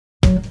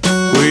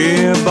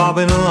We're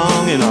bobbing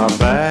along in our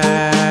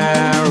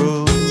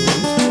barrels.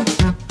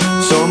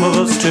 Some of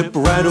us trip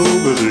right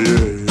over the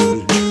edge.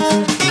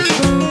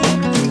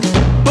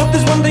 But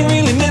there's one thing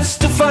really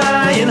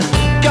mystifying.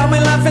 Got me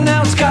laughing,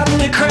 now it's got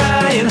me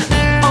crying.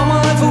 All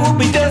my life it will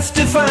be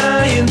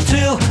death-defying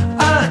till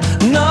I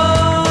know.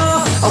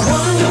 I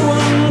wonder,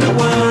 wonder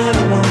why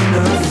the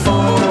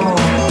wonderfall.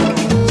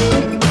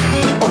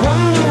 I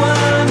wonder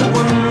why the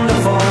wonder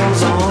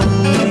falls on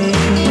me.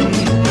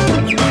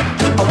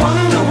 I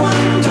wonder,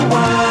 wonder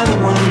why the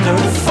wonder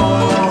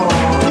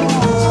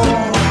falls.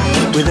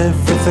 With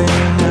everything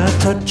I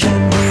touch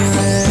and hear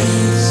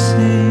and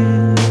see.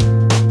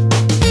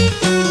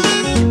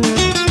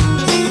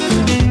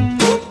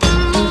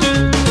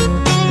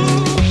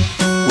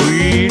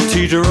 We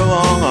teeter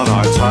along on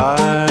our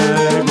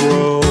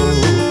tightrope.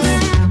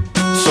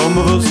 Some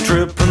of us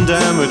trip and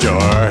damage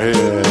our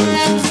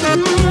heads.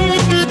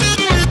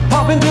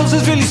 Popping pills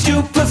is really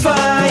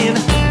stupefying.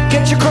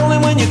 Get you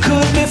crawling when you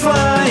could be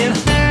flying.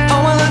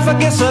 All my life I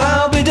guess that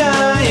I'll be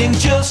dying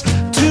just